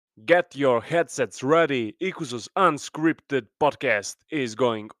Get your headsets ready. Ikusu's unscripted podcast is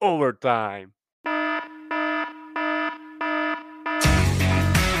going overtime.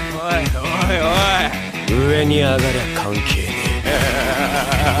 上に上がりゃ関係ねえ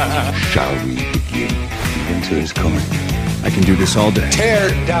Shall we begin? Winter is coming. I can do this all day. Tear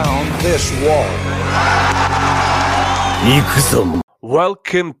down this wall. 行くぞ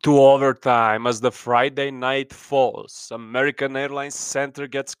Welcome to overtime. As the Friday night falls, American Airlines Center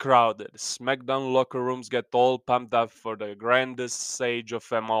gets crowded. SmackDown locker rooms get all pumped up for the grandest stage of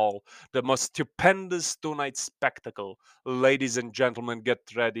them all, the most stupendous two-night spectacle. Ladies and gentlemen, get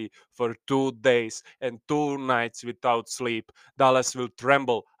ready for 2 days and 2 nights without sleep. Dallas will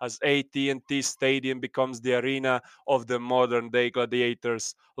tremble as AT&T Stadium becomes the arena of the modern-day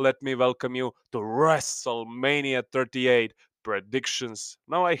gladiators. Let me welcome you to WrestleMania 38. Predictions.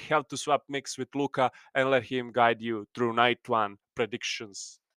 Now I have to swap mix with Luca and let him guide you through night one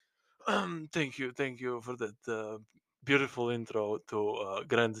predictions. Thank you for that beautiful intro to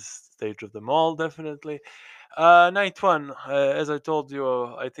grandest stage of them all. Definitely, night one. As I told you,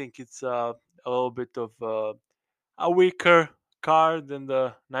 I think it's a little bit of a weaker card than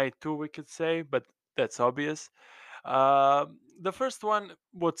the night two, we could say, but that's obvious. The first one,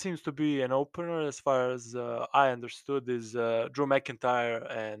 what seems to be an opener, as far as I understood, is Drew McIntyre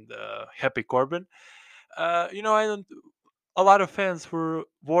and Happy Corbin. I don't. A lot of fans were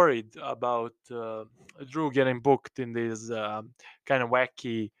worried about Drew getting booked in these kind of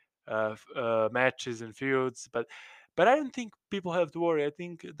wacky matches and feuds, but I don't think people have to worry. I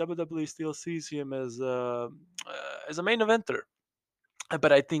think WWE still sees him as a main eventer,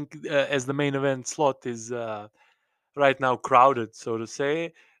 but I think as the main event slot is right now crowded, so to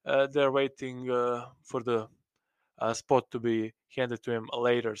say, they're waiting for the spot to be handed to him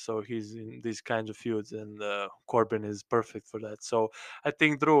later. So he's in these kinds of feuds, and Corbin is perfect for that. So I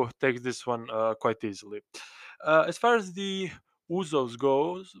think Drew takes this one quite easily. As far as the Usos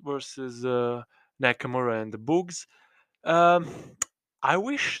goes versus Nakamura and the Boogs, um, I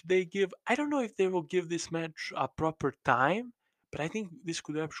wish they give. I don't know if they will give this match a proper time, but I think this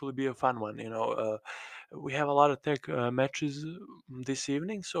could actually be a fun one. We have a lot of tag matches this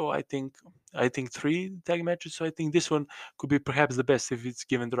evening, so I think three tag matches. So I think this one could be perhaps the best if it's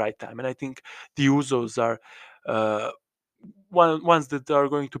given the right time. And I think the Usos are uh, ones that are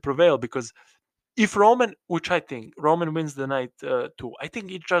going to prevail, because if Roman, which I think Roman wins the night too, I think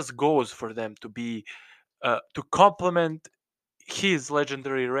it just goes for them to be to complement his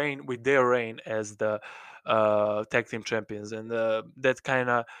legendary reign with their reign as the tag team champions, and that kind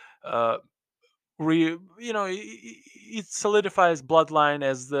of uh, it solidifies Bloodline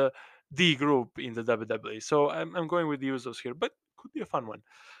as the group in the WWE. So I'm going with the Usos here, but could be a fun one.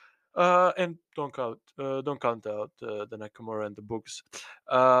 And don't count out the Nakamura and the Books.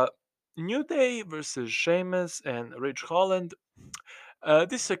 Uh, New Day versus Sheamus and Rich Holland.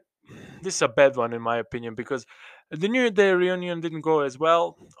 This is a bad one in my opinion, because the New Day reunion didn't go as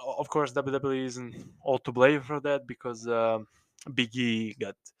well. Of course, WWE isn't all to blame for that, because Big E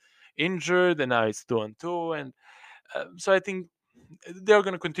got injured and now it's 2-2, and so I think they're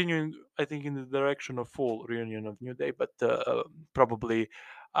going to continue. I think in the direction of full reunion of New Day, but probably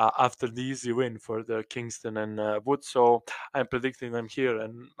after the easy win for the Kingston and Wood. So I'm predicting them here,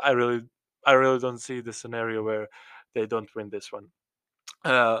 and I really don't see the scenario where they don't win this one.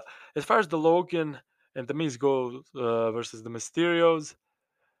 Uh, as far as the Logan and the Miz go versus the Mysterios,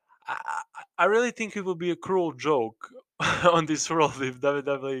 I really think it would be a cruel joke on this world if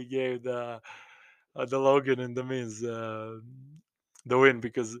WWE gave the Logan and the Miz the win,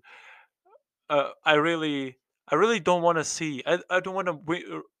 because I really don't want to see. I don't want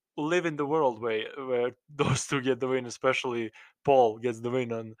to live in the world where those two get the win, especially Paul gets the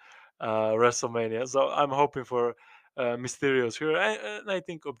win on WrestleMania. So I'm hoping for Mysterios here, and I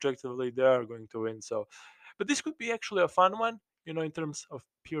think objectively they are going to win. So, but this could be actually a fun one. In terms of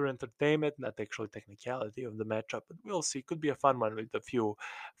pure entertainment, not actually technicality of the matchup, but we'll see. Could be a fun one with a few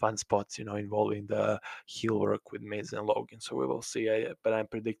fun spots, involving the heel work with Miz and Logan. So we will see. But I'm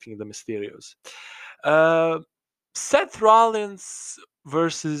predicting the Mysterios. Uh, Seth Rollins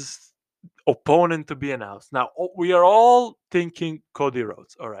versus opponent to be announced. Now we are all thinking Cody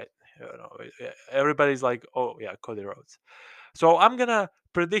Rhodes. All right, everybody's like, oh yeah, Cody Rhodes. So I'm gonna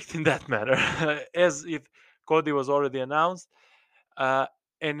predict in that manner, as if Cody was already announced, uh,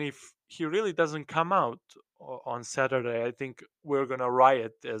 and if he really doesn't come out on Saturday, I think we're gonna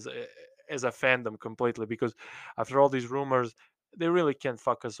riot as a fandom completely, because after all these rumors, they really can't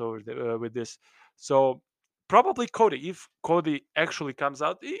fuck us over with this. So probably Cody. If Cody actually comes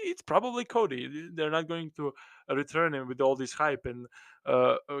out, it's probably Cody. They're not going to return him with all this hype and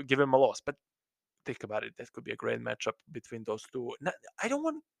give him a loss. But think about it. That could be a great matchup between those two. I don't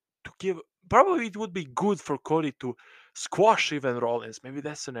want to give. Probably it would be good for Cody to squash even Rollins. Maybe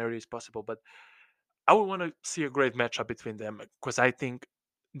that scenario is possible. But I would want to see a great matchup between them because I think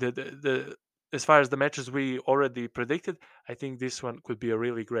the as far as the matches we already predicted, I think this one could be a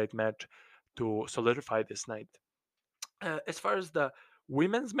really great match to solidify this night. As far as the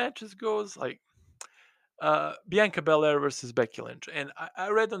women's matches goes, like Bianca Belair versus Becky Lynch, and I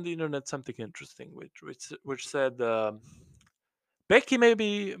read on the internet something interesting, which said Becky may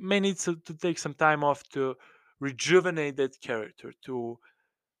need to take some time off to rejuvenate that character, to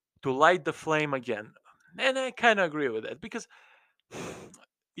light the flame again, and I kind of agree with that because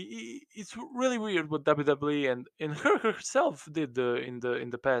it's really weird what WWE and her herself did in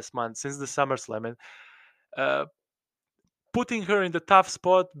the past month since the SummerSlam and uh, putting her in the tough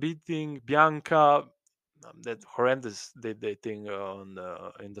spot, beating Bianca. That horrendous they thing on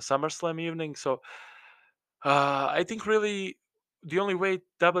in the SummerSlam evening. So I think really the only way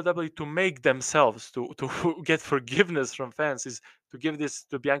WWE to make themselves to get forgiveness from fans is to give this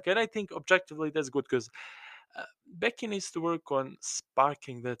to Bianca, and I think objectively that's good because Becky needs to work on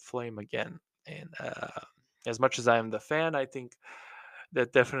sparking that flame again. And as much as I am the fan, I think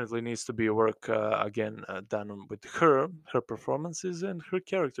that definitely needs to be work again done with her performances and her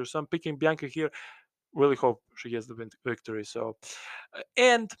character. So I'm picking Bianca here. Really hope she gets the victory. So,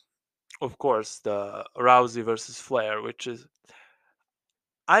 and of course the Rousey versus Flair, which is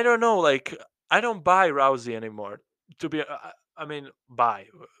I don't know, like I don't buy Rousey anymore. To be, I mean, buy.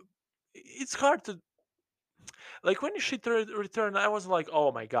 It's hard to like when she returned. I was like,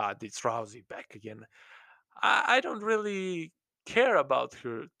 oh my god, it's Rousey back again. I don't really care about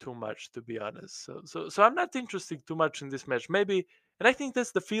her too much, to be honest. So I'm not interested too much in this match. Maybe, and I think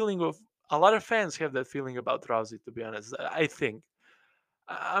that's the feeling of a lot of fans have that feeling about Rousey. To be honest, I think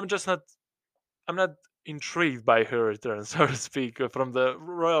I'm just not. I'm not intrigued by her return, so to speak, from the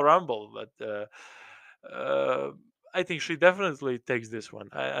Royal Rumble. But uh, I think she definitely takes this one.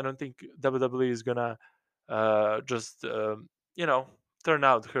 I don't think WWE is gonna just you know turn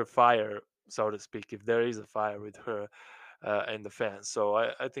out her fire, so to speak, if there is a fire with her and the fans. So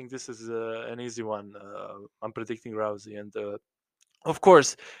I think this is an easy one. I'm predicting Rousey, and of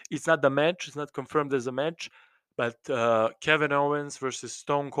course, it's not the match. It's not confirmed as a match, but Kevin Owens versus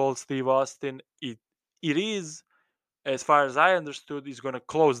Stone Cold Steve Austin. It is, as far as I understood, is going to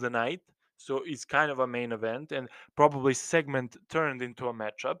close the night. So it's kind of a main event and probably segment turned into a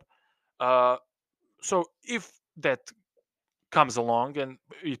matchup. Uh, so if that comes along, and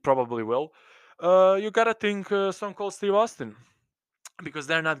it probably will, you gotta think Stone Cold Steve Austin because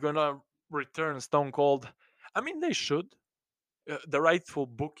they're not gonna return Stone Cold. I mean, they should. The rightful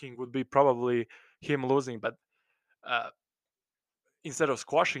booking would be probably him losing, but uh, instead of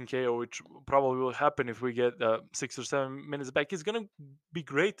squashing KO, which probably will happen if we get 6 or 7 minutes back, it's gonna be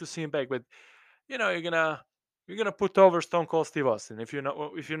great to see him back. But you're gonna put over Stone Cold Steve Austin if you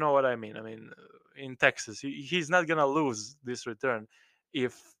know what I mean. I mean, in Texas, he's not gonna lose this return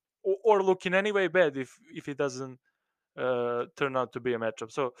if or look in any way bad if he doesn't turn out to be a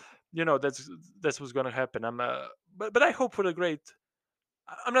matchup. So that's what's gonna happen. But I hope for the great.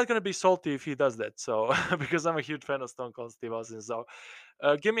 I'm not gonna be salty if he does that. So because I'm a huge fan of Stone Cold Steve Austin. So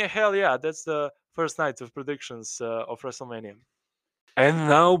give me a hell yeah. That's the first night of predictions of WrestleMania. And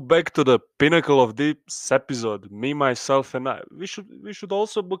now back to the pinnacle of this episode. Me, myself, and I. We should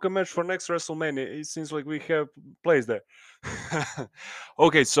also book a match for next WrestleMania. It seems like we have place there.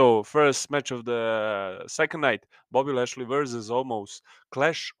 Okay, so first match of the second night: Bobby Lashley versus almost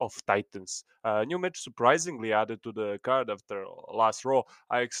Clash of Titans. New match surprisingly added to the card after last Raw.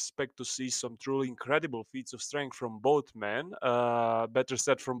 I expect to see some truly incredible feats of strength from both men. Better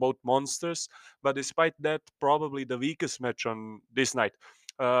said, from both monsters. But despite that, probably the weakest match on this night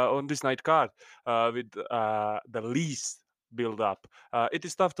card, with the least build up. It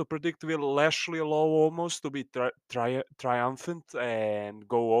is tough to predict, will Lashley allow almost to be triumphant and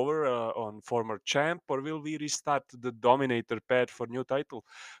go over on former champ, or will we restart the dominator path for new title?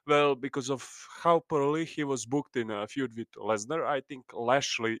 Well, because of how poorly he was booked in a feud with Lesnar, I think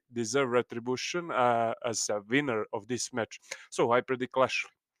Lashley deserves retribution as a winner of this match. So I predict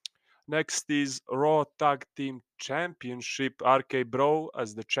Lashley. Next is Raw Tag Team Championship, RK Bro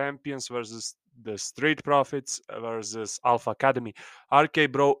as the champions versus the Street Profits versus Alpha Academy.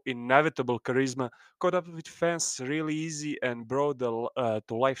 RK Bro, inevitable charisma, caught up with fans really easy and brought to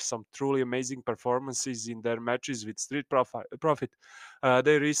life some truly amazing performances in their matches with Profit.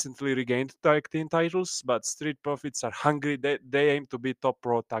 They recently regained tag team titles, but Street Profits are hungry. They aim to be top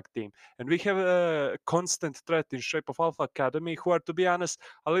pro tag team. And we have a constant threat in shape of Alpha Academy, who are, to be honest,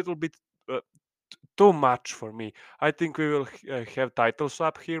 a little bit too much for me. I think we will have title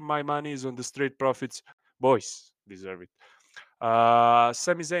swap here. My money is on the Street Profits. Boys deserve it.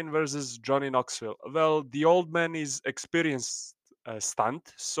 Sami Zayn versus Johnny Knoxville. Well, the old man is experienced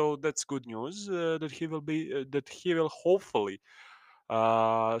stunt, so that's good news that he will hopefully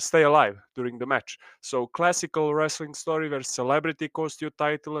stay alive during the match. So classical wrestling story where celebrity cost you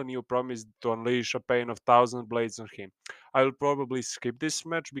title and you promise to unleash a pain of thousand blades on him. I will probably skip this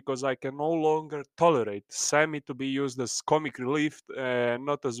match because I can no longer tolerate Sammy to be used as comic relief and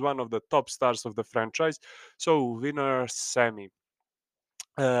not as one of the top stars of the franchise. So winner Sammy.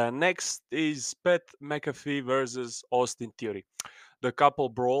 Next is Pat McAfee versus Austin Theory. The couple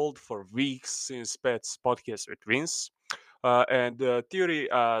brawled for weeks since Pat's podcast with Vince. And Theory,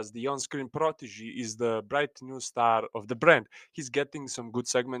 as the on-screen protege, is the bright new star of the brand. He's getting some good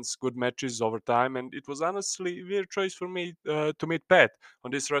segments, good matches over time, and it was honestly a weird choice for me to meet Pat on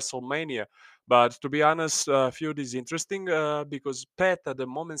this WrestleMania. But to be honest, feud is interesting because Pat at the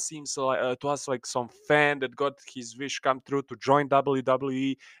moment seems to us like some fan that got his wish come true to join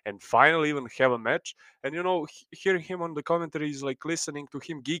WWE and finally even have a match. And you know, hearing him on the commentary is like listening to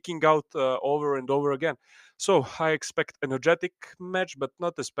him geeking out over and over again. So I expect energetic match, but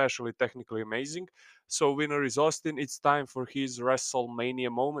not especially technically amazing. So winner is Austin. It's time for his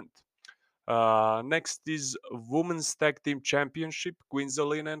WrestleMania moment. Next is Women's Tag Team Championship: Queen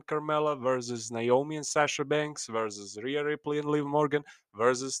Zelina and Carmella versus Naomi and Sasha Banks versus Rhea Ripley and Liv Morgan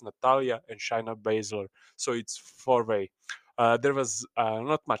versus Natalia and Shayna Baszler. So it's four-way. There was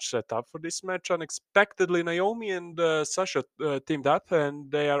not much set up for this match. Unexpectedly, Naomi and Sasha teamed up,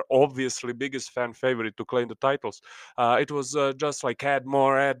 and they are obviously biggest fan favorite to claim the titles. It was just like add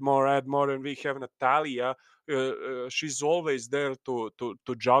more, add more, add more, and we have Natalia. She's always there to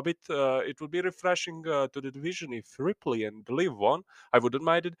job it. It would be refreshing to the division if Ripley and Liv won. I wouldn't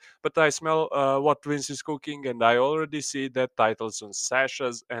mind it, but I smell what Vince is cooking, and I already see that titles on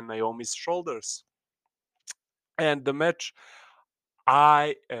Sasha's and Naomi's shoulders. And the match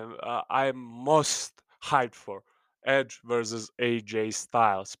I'm most hyped for: Edge versus AJ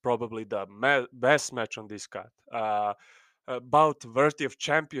Styles, probably the best match on this card. About worthy of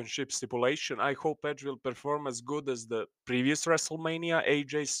championship stipulation. I hope Edge will perform as good as the previous WrestleMania.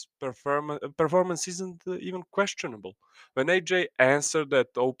 AJ's performance isn't even questionable. When AJ answered that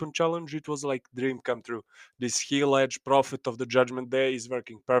open challenge, it was like dream come true. This heel Edge prophet of the Judgment Day is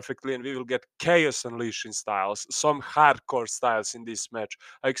working perfectly, and we will get chaos unleashing styles, some hardcore styles in this match.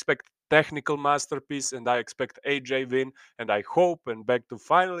 I expect technical masterpiece, and I expect AJ win, and I hope and beg to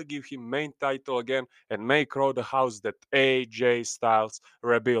finally give him main title again and make Raw the house that AJ Styles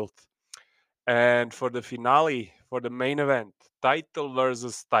rebuilt. And for the finale, for the main event, title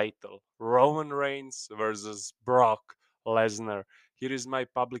versus title, Roman Reigns versus Brock Lesnar. Here is my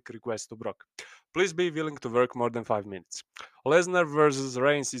public request to Brock. Please be willing to work more than 5 minutes. Lesnar versus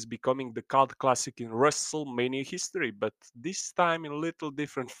Reigns is becoming the cult classic in WrestleMania history, but this time in a little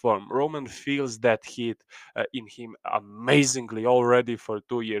different form. Roman feels that heat in him amazingly already for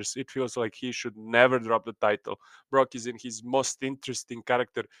 2 years. It feels like he should never drop the title. Brock is in his most interesting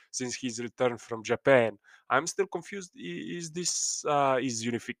character since his return from Japan. I'm still confused. Is this is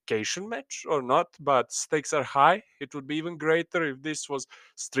unification match or not? But stakes are high. It would be even greater if this was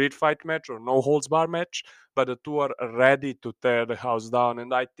street fight match or no holds bar match. But the two are ready to tear the house down,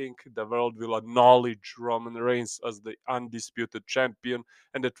 and I think the world will acknowledge Roman Reigns as the undisputed champion,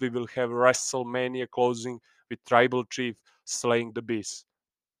 and that we will have WrestleMania closing with Tribal Chief slaying the beast.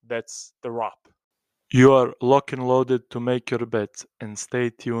 That's the wrap. You are lock and loaded to make your bets and stay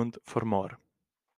tuned for more.